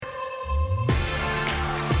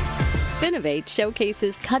Finovate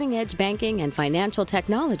showcases cutting-edge banking and financial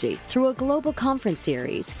technology through a global conference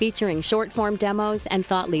series featuring short-form demos and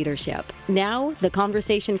thought leadership. Now, the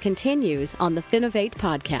conversation continues on the Finovate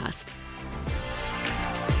podcast.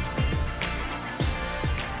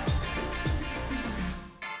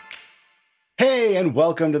 Hey, and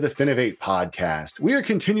welcome to the Finovate podcast. We are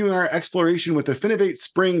continuing our exploration with the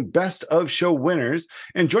FinovateSpring Best of Show winners.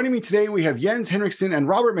 And joining me today, we have Jens Hinrichson and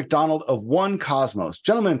Robert MacDonald of 1Kosmos.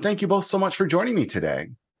 Gentlemen, thank you both so much for joining me today.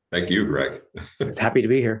 Thank you, Greg. It's happy to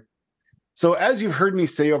be here. So as you've heard me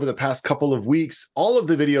say over the past couple of weeks, all of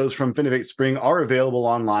the videos from FinovateSpring are available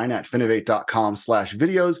online at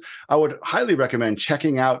finovate.com/videos. I would highly recommend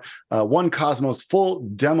checking out 1Kosmos' full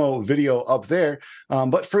demo video up there.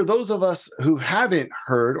 But for those of us who haven't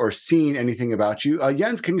heard or seen anything about you,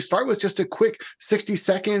 Jens, can you start with just a quick 60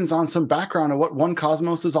 seconds on some background of what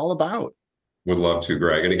 1Kosmos is all about? Would love to,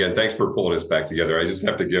 Greg. And again, thanks for pulling us back together. I just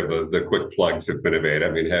have to give the quick plug to Finovate.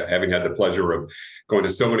 I mean, having had the pleasure of going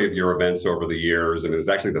to so many of your events over the years, and it's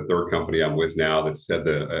actually the third company I'm with now that's had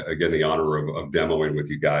the honor of demoing with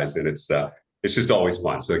you guys, and it's just always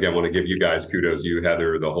fun. So again, I want to give you guys kudos, you,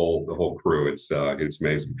 Heather, the whole crew. It's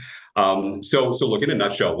amazing. So look, in a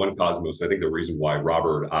nutshell, 1Kosmos. I think the reason why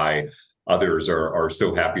Robert, others are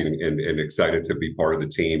so happy and excited to be part of the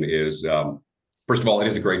team is. First of all, it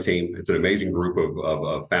is a great team. It's an amazing group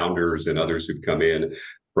of founders and others who've come in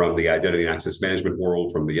from the identity and access management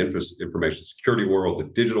world, from the information security world, the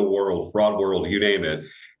digital world, fraud world, you name it,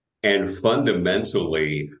 and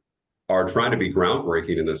fundamentally are trying to be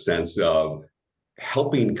groundbreaking in the sense of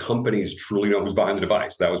helping companies truly know who's behind the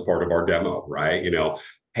device. That was part of our demo, right?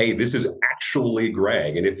 Hey, this is actually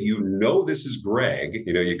Greg. And if you know this is Greg,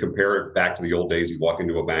 you compare it back to the old days. You walk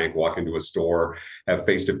into a bank, walk into a store, have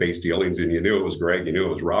face-to-face dealings, and you knew it was Greg, you knew it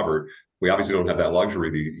was Robert. We obviously don't have that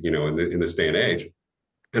luxury, in this day and age.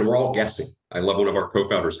 And we're all guessing. I love one of our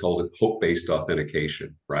co-founders calls it hope-based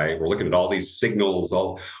authentication, right? We're looking at all these signals.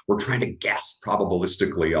 We're trying to guess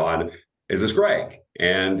probabilistically on, is this Greg?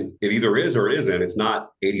 And it either is or it isn't. It's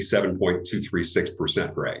not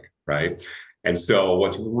 87.236% Greg, right? And so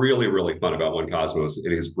what's really, really fun about 1Kosmos,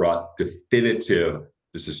 it has brought definitive,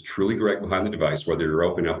 this is truly Greg behind the device, whether you're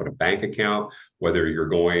opening up a bank account, whether you're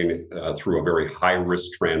going through a very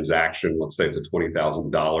high-risk transaction, let's say it's a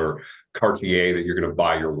 $20,000 Cartier that you're going to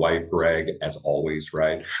buy your wife, Greg, as always,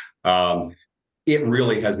 right? It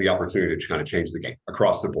really has the opportunity to kind of change the game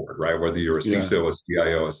across the board, right? Whether you're a CISO, a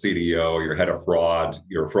CIO, a CDO, you're head of fraud,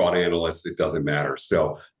 you're a fraud analyst, it doesn't matter.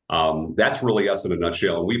 So that's really us in a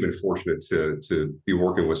nutshell. And we've been fortunate to be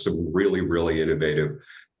working with some really, really innovative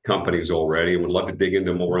companies already, and would love to dig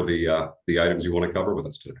into more of the items you want to cover with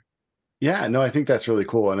us today. Yeah, no, I think that's really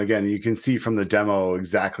cool. And again, you can see from the demo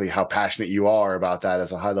exactly how passionate you are about that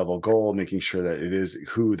as a high-level goal, making sure that it is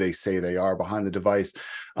who they say they are behind the device.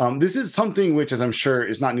 This is something which, as I'm sure,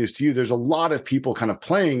 is not news to you. There's a lot of people kind of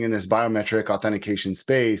playing in this biometric authentication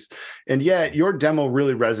space, and yet your demo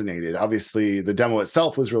really resonated. Obviously, the demo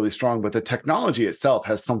itself was really strong, but the technology itself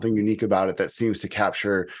has something unique about it that seems to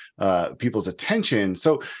capture people's attention.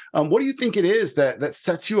 So what do you think it is that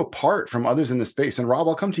sets you apart from others in the space? And Rob,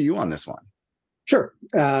 I'll come to you on this one. Sure.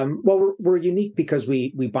 Well, we're unique because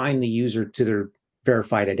we bind the user to their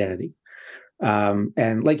verified identity.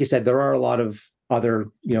 And like you said, there are a lot of other,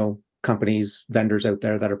 companies, vendors out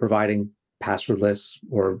there that are providing passwordless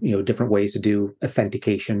or, different ways to do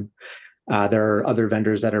authentication. There are other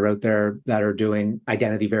vendors that are out there that are doing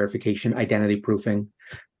identity verification, identity proofing.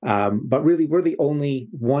 But really, we're the only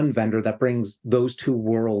one vendor that brings those two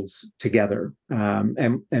worlds together.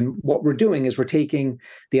 And what we're doing is we're taking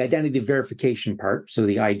the identity verification part, so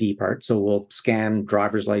the ID part. So we'll scan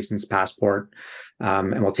driver's license, passport,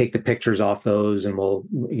 and we'll take the pictures off those, and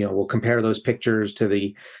we'll compare those pictures to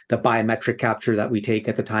the biometric capture that we take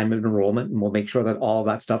at the time of enrollment, and we'll make sure that all of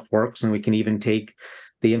that stuff works. And we can even take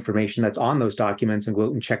the information that's on those documents and go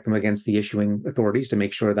out and check them against the issuing authorities to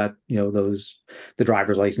make sure that the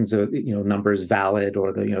driver's license number is valid,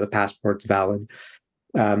 or the passport's valid.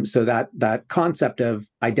 So that concept of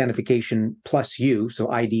identification plus you,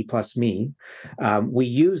 so ID plus me, we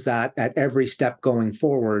use that at every step going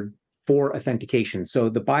forward for authentication. So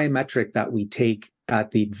the biometric that we take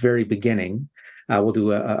at the very beginning, we'll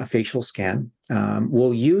do a facial scan.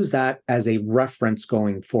 We'll use that as a reference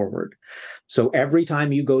going forward. So every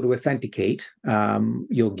time you go to authenticate,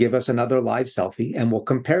 you'll give us another live selfie, and we'll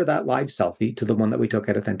compare that live selfie to the one that we took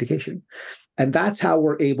at authentication. And that's how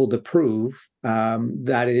we're able to prove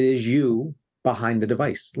that it is you behind the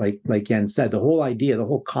device. Like Jens said, the whole idea, the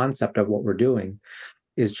whole concept of what we're doing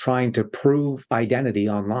is trying to prove identity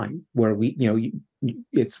online, where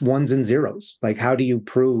it's ones and zeros. Like, how do you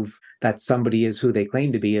prove that somebody is who they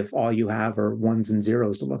claim to be if all you have are ones and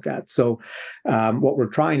zeros to look at. So what we're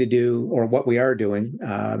trying to do, or what we are doing,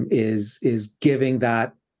 is giving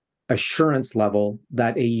that assurance level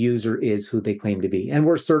that a user is who they claim to be, and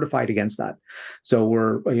we're certified against that. So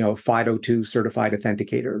we're FIDO2 certified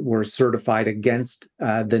authenticator. We're certified against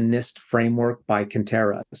the NIST framework by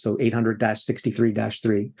Kintera, so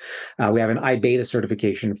 800-63-3. We have an iBeta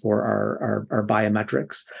certification for our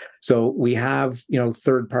biometrics. So we have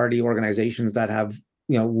third-party organizations that have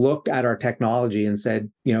looked at our technology and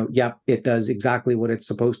said, yep, it does exactly what it's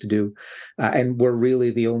supposed to do. And we're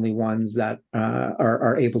really the only ones that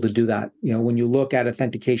are able to do that. When you look at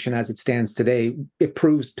authentication as it stands today, it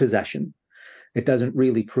proves possession. It doesn't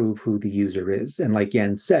really prove who the user is. And like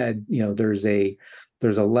Yen said, there's a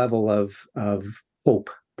level of hope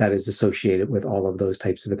that is associated with all of those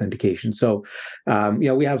types of authentication. So,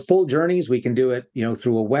 we have full journeys. We can do it,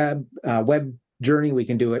 through a web journey. We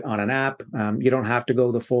can do it on an app. You don't have to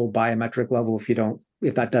go the full biometric level if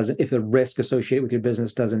the risk associated with your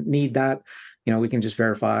business doesn't need that. We can just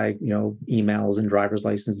verify, emails and driver's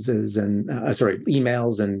licenses and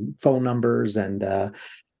emails and phone numbers and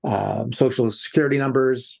social security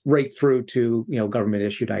numbers right through to government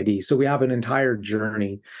issued ID. So we have an entire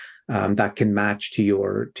journey that can match to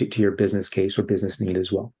your business case or business need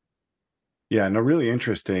as well. Yeah, no, really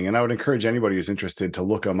interesting. And I would encourage anybody who's interested to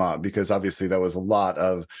look them up, because obviously that was a lot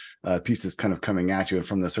of pieces kind of coming at you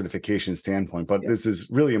from the certification standpoint. But this is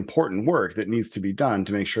really important work that needs to be done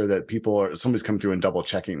to make sure that somebody's come through and double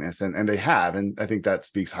checking this. And they have. And I think that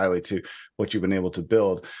speaks highly to what you've been able to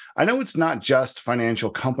build. I know it's not just financial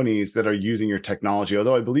companies that are using your technology,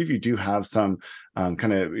 although I believe you do have some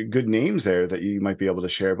kind of good names there that you might be able to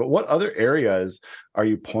share. But what other areas are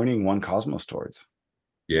you pointing 1Kosmos towards?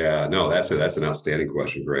 Yeah, no, that's an outstanding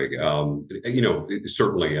question, Greg.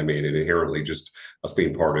 Certainly, and inherently just us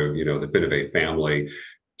being part of, the Finovate family,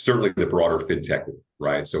 certainly the broader fintech,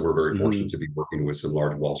 right? So we're very fortunate to be working with some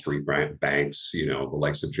large Wall Street banks, the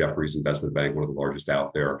likes of Jefferies Investment Bank, one of the largest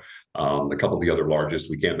out there. A couple of the other largest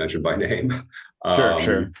we can't mention by name.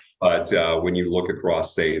 Sure. But when you look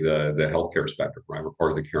across, say, the healthcare spectrum, right, we're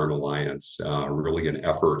part of the Caring Alliance, really an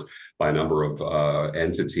effort by a number of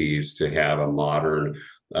entities to have a modern,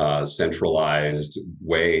 centralized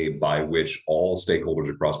way by which all stakeholders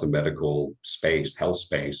across the medical space, health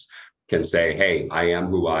space, can say, hey, I am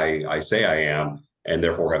who I say I am, and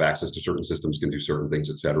therefore have access to certain systems, can do certain things,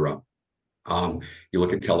 et cetera. You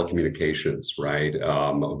look at telecommunications, right?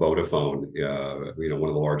 Vodafone, one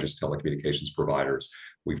of the largest telecommunications providers.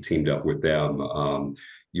 We've teamed up with them.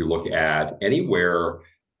 You look at anywhere,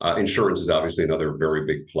 insurance is obviously another very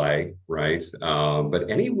big play, right? But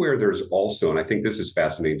anywhere there's also, and I think this is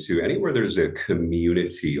fascinating too, anywhere there's a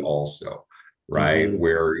community also, right?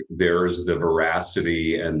 Where there's the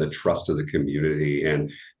veracity and the trust of the community.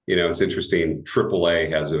 And it's interesting. AAA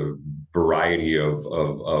has a variety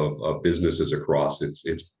of businesses across its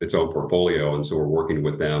own portfolio, and so we're working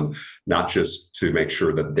with them not just to make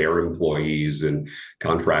sure that their employees and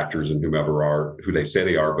contractors and whomever are who they say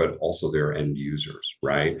they are, but also their end users,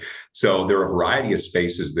 right? So there are a variety of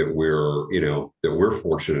spaces that we're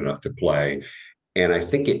fortunate enough to play, and I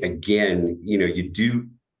think you do.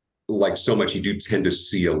 Like so much, you do tend to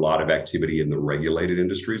see a lot of activity in the regulated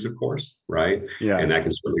industries, of course, right? Yeah. And that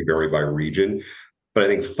can certainly vary by region. But I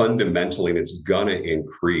think fundamentally, it's going to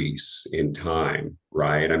increase in time,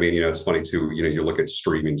 right? It's funny too, you look at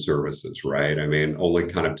streaming services, right? Only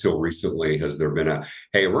kind of till recently has there been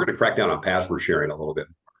hey, we're going to crack down on password sharing a little bit,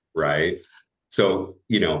 right? So,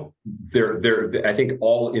 I think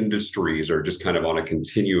all industries are just kind of on a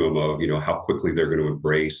continuum of, how quickly they're going to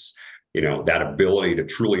embrace that ability to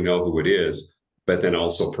truly know who it is, but then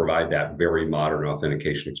also provide that very modern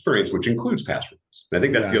authentication experience, which includes passwordless. And I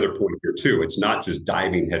think that's the other point here too. It's not just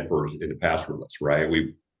diving headfirst into passwordless, right?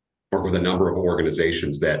 We work with a number of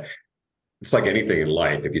organizations that it's like anything in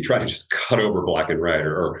life. If you try to just cut over black and red,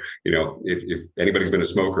 or if anybody's been a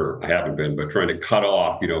smoker, I haven't been, but trying to cut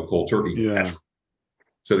off, cold turkey.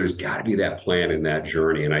 So there's got to be that plan in that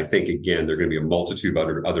journey. And I think, again, there are going to be a multitude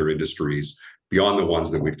of other industries beyond the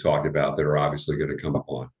ones that we've talked about that are obviously going to come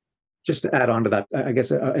upon. Just to add on to that, I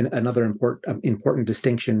guess another important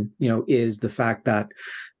distinction, is the fact that,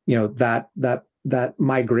 that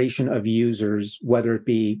migration of users, whether it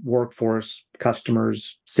be workforce,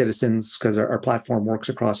 customers, citizens, because our platform works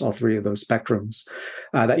across all three of those spectrums,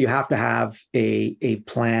 that you have to have a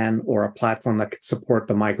plan or a platform that could support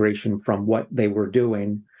the migration from what they were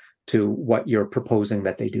doing to what you're proposing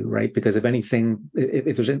that they do, right? Because if anything,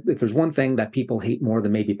 if there's one thing that people hate more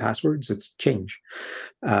than maybe passwords, it's change.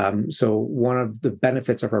 So one of the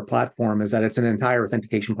benefits of our platform is that it's an entire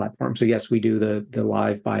authentication platform. So yes, we do the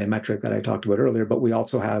live biometric that I talked about earlier, but we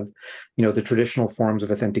also have, the traditional forms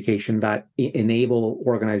of authentication that enable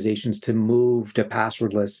organizations to move to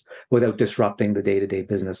passwordless without disrupting the day-to-day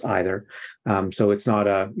business either. So it's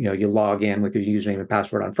not you log in with your username and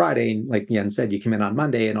password on Friday, and like Jens said, you come in on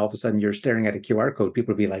Monday, and all of a sudden you're staring at a QR code.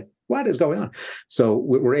 People will be like, what is going on? So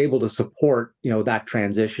we're able to support, that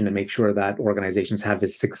transition and make sure that organizations have a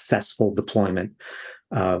successful deployment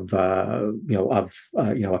of a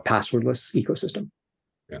passwordless ecosystem.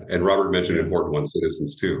 Yeah. And Robert mentioned an important one,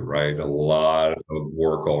 citizens too, right? A lot of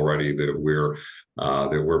work already that we're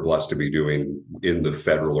blessed to be doing in the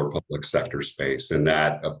federal or public sector space. And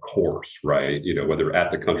that, of course, right, whether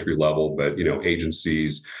at the country level, but,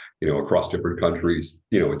 agencies, across different countries,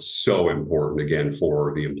 it's so important, again,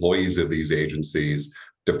 for the employees of these agencies,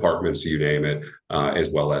 departments, you name it,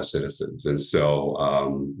 as well as citizens. And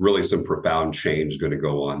so really some profound change going to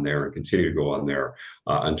go on there and continue to go on there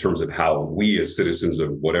in terms of how we as citizens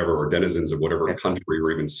of whatever, or denizens of whatever country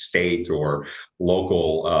or even state or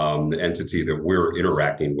local entity that we're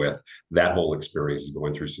interacting with, that whole experience is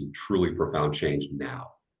going through some truly profound change now.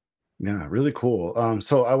 Yeah, really cool.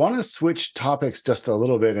 So I want to switch topics just a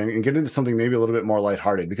little bit and get into something maybe a little bit more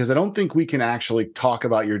lighthearted, because I don't think we can actually talk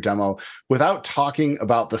about your demo without talking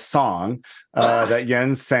about the song that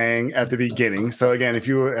Jens sang at the beginning. So again, if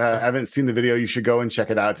you haven't seen the video, you should go and check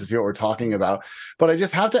it out to see what we're talking about. But I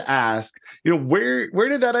just have to ask, where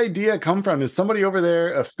did that idea come from? Is somebody over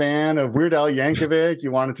there a fan of Weird Al Yankovic? You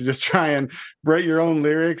wanted to just try and write your own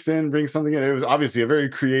lyrics and bring something in? It was obviously a very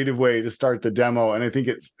creative way to start the demo, and I think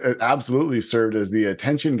it's absolutely served as the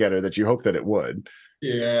attention getter that you hope that it would.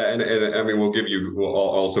 Yeah, and I mean, we'll give you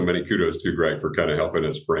also many kudos to Greg for kind of helping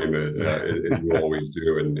us frame it, as you always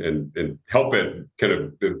do, and help it kind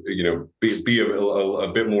of be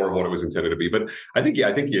a bit more of what it was intended to be. But I think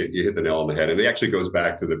you hit the nail on the head, and it actually goes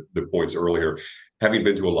back to the points earlier, having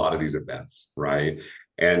been to a lot of these events, right?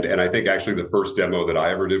 And I think actually the first demo that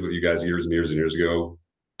I ever did with you guys years and years and years ago,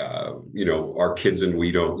 our kids and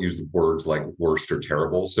we don't use the words like worst or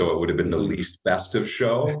terrible, so it would have been the least best of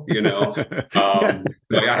show.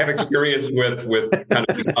 I have experience with kind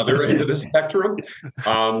of the other end of the spectrum.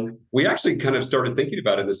 We actually kind of started thinking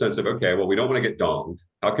about it in the sense of, okay, well, we don't want to get donged.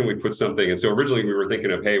 How can we put something? And so originally we were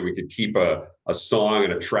thinking of, hey, we could keep a song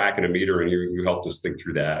and a track and a meter, and you helped us think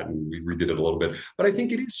through that, and we redid it a little bit. But I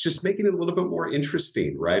think it is just making it a little bit more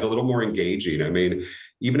interesting, right? A little more engaging. I mean,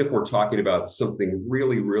 even if we're talking about something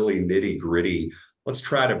really, really nitty gritty, let's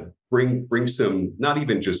try to bring some, not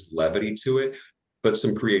even just levity to it, but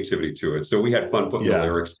some creativity to it. So we had fun putting the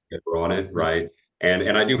lyrics together on it, right?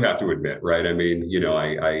 And I do have to admit, right? I mean,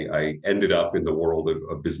 I ended up in the world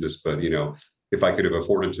of business, but if I could have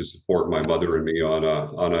afforded to support my mother and me on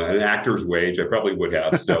an actor's wage, I probably would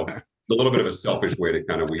have. So a little bit of a selfish way to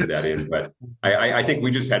kind of weave that in, but I think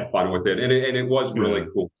we just had fun with it, and it was really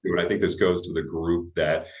cool too. And I think this goes to the group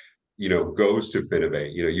that goes to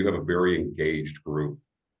Finovate. You have a very engaged group,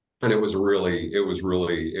 and it was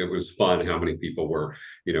fun how many people were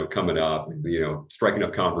coming up, striking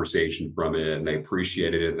up conversation from it, and they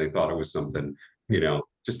appreciated it, and they thought it was something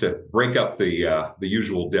just to break up the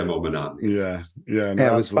usual demo monotony. No,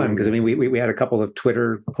 it was fun because we had a couple of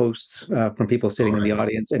Twitter posts from people sitting in the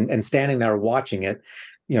audience and standing there watching it.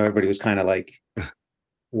 Everybody was kind of like,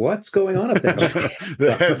 "What's going on up there?"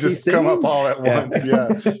 The heads just come up all at once.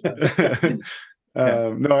 Yeah.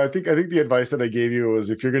 No, I think the advice that I gave you was,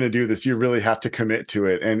 if you're going to do this, you really have to commit to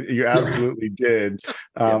it, and you absolutely did.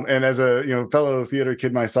 And as a fellow theater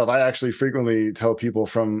kid myself, I actually frequently tell people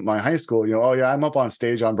from my high school, oh yeah, I'm up on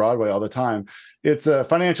stage on Broadway all the time. It's a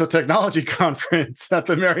financial technology conference at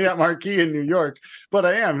the Marriott Marquis in New York, but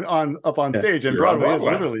I am up on stage, and Broadway is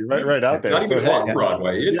literally right out there. Not even off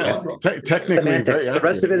Broadway. It's on Broadway. Technically, semantics. The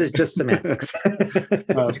rest of it is just semantics.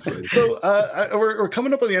 So we're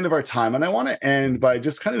coming up on the end of our time, and I want to end by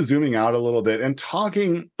just kind of zooming out a little bit and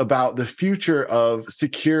talking about the future of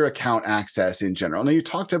secure account access in general. Now, you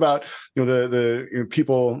talked about the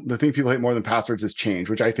thing people hate more than passwords is change,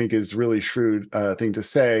 which I think is really shrewd thing to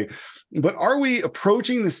say. But are we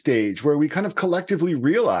approaching the stage where we kind of collectively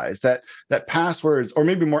realize that passwords, or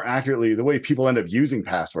maybe more accurately, the way people end up using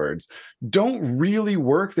passwords, don't really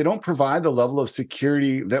work? They don't provide the level of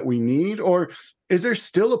security that we need? Or is there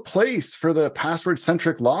still a place for the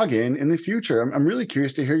password-centric login in the future? I'm really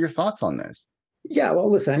curious to hear your thoughts on this. Yeah,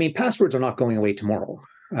 well, listen, passwords are not going away tomorrow.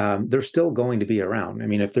 they're still going to be around. I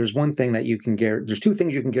mean, if there's one thing that you can there's two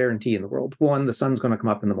things you can guarantee in the world. One, the sun's going to come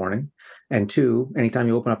up in the morning. And two, anytime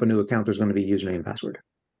you open up a new account, there's going to be a username and password.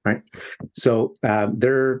 Right. So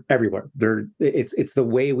they're everywhere. It's the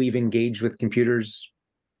way we've engaged with computers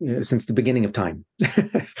since the beginning of time.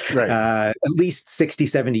 Right. At least 60,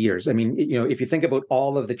 70 years. I mean, if you think about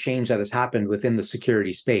all of the change that has happened within the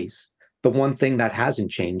security space, the one thing that hasn't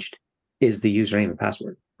changed is the username and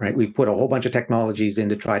password. Right. We've put a whole bunch of technologies in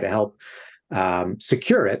to try to help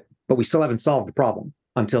secure it, but we still haven't solved the problem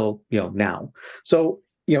until now. So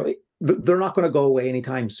they're not going to go away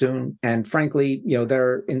anytime soon. And frankly,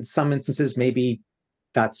 they're in some instances, maybe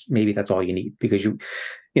that's all you need, because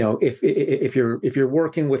if you're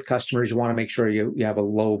working with customers, you want to make sure you have a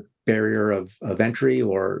low barrier of entry,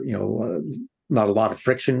 or not a lot of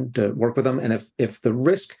friction to work with them. And if the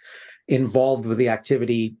risk involved with the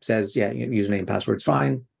activity says, username password's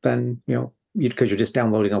fine, then because you're just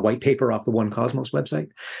downloading a white paper off the 1Kosmos website,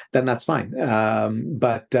 then that's fine.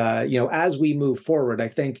 But as we move forward, I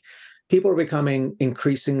think people are becoming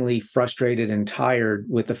increasingly frustrated and tired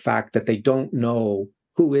with the fact that they don't know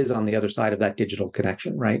who is on the other side of that digital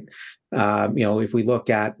connection, right? If we look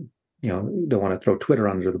at, don't want to throw Twitter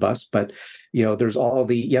under the bus, but there's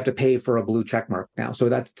you have to pay for a blue check mark now, so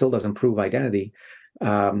that still doesn't prove identity.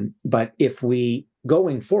 But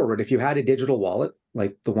going forward, if you had a digital wallet,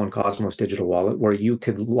 like the 1Kosmos digital wallet, where you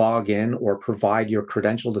could log in or provide your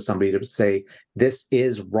credential to somebody to say, this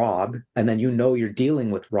is Rob, and then you're dealing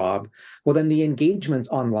with Rob, well, then the engagements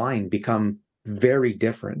online become very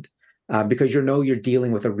different, because you're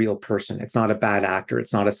dealing with a real person. It's not a bad actor.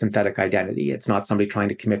 It's not a synthetic identity. It's not somebody trying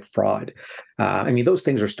to commit fraud. I mean, those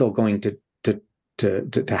things are still going to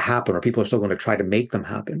happen, or people are still going to try to make them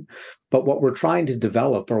happen. But what we're trying to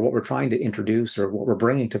develop, or what we're trying to introduce, or what we're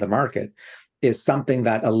bringing to the market, is something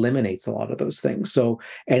that eliminates a lot of those things. So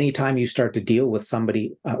anytime you start to deal with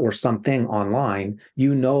somebody or something online,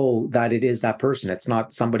 that it is that person. It's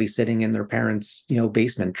not somebody sitting in their parents'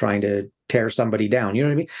 basement trying to tear somebody down. You know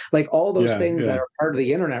what I mean? Like all those things that are part of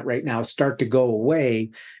the internet right now start to go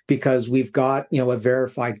away, because we've got a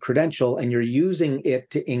verified credential, and you're using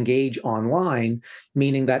it to engage online,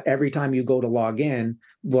 meaning that every time you go to log in,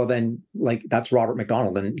 well, then that's Robert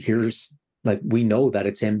MacDonald, and here's we know that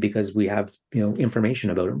it's him because we have information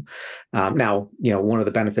about him. Now one of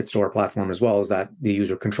the benefits to our platform as well is that the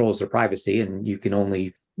user controls their privacy, and you can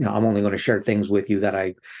only I'm only going to share things with you that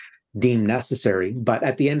I deem necessary. But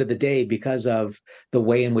at the end of the day, because of the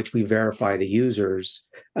way in which we verify the users,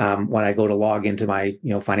 when I go to log into my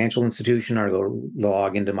financial institution, or I go to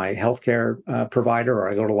log into my healthcare provider, or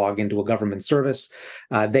I go to log into a government service,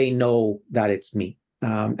 they know that it's me.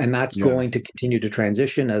 And that's going to continue to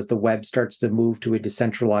transition as the web starts to move to a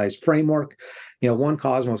decentralized framework.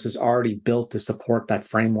 1Kosmos is already built to support that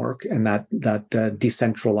framework and that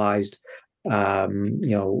decentralized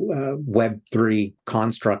Web3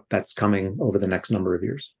 construct that's coming over the next number of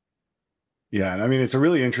years. Yeah, and I mean, it's a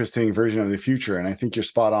really interesting version of the future, and I think you're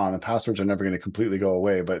spot on. The passwords are never going to completely go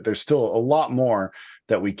away, but there's still a lot more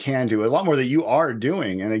that we can do, a lot more that you are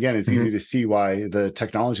doing. And again, it's easy to see why the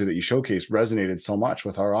technology that you showcased resonated so much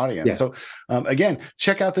with our audience. Yeah. So again,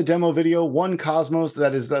 check out the demo video, 1Kosmos.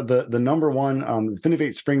 That is the number one.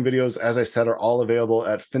 FinovateSpring videos, as I said, are all available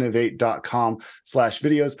at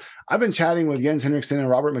finovate.com/videos. I've been chatting with Jens Hinrichson and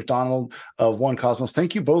Robert MacDonald of 1Kosmos.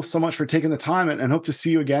 Thank you both so much for taking the time, and hope to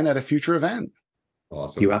see you again at a future event.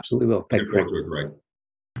 Awesome. You absolutely will. Thank you. Greg.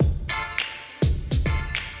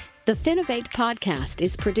 The Finovate podcast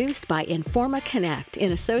is produced by Informa Connect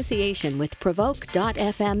in association with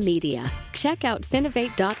Provoke.fm Media. Check out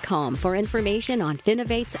Finovate.com for information on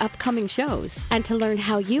Finovate's upcoming shows and to learn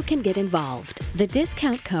how you can get involved. The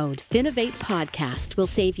discount code Finovate Podcast will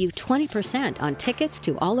save you 20% on tickets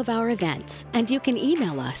to all of our events. And you can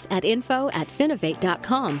email us at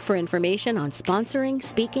info@finovate.com for information on sponsoring,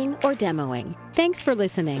 speaking, or demoing. Thanks for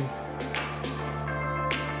listening.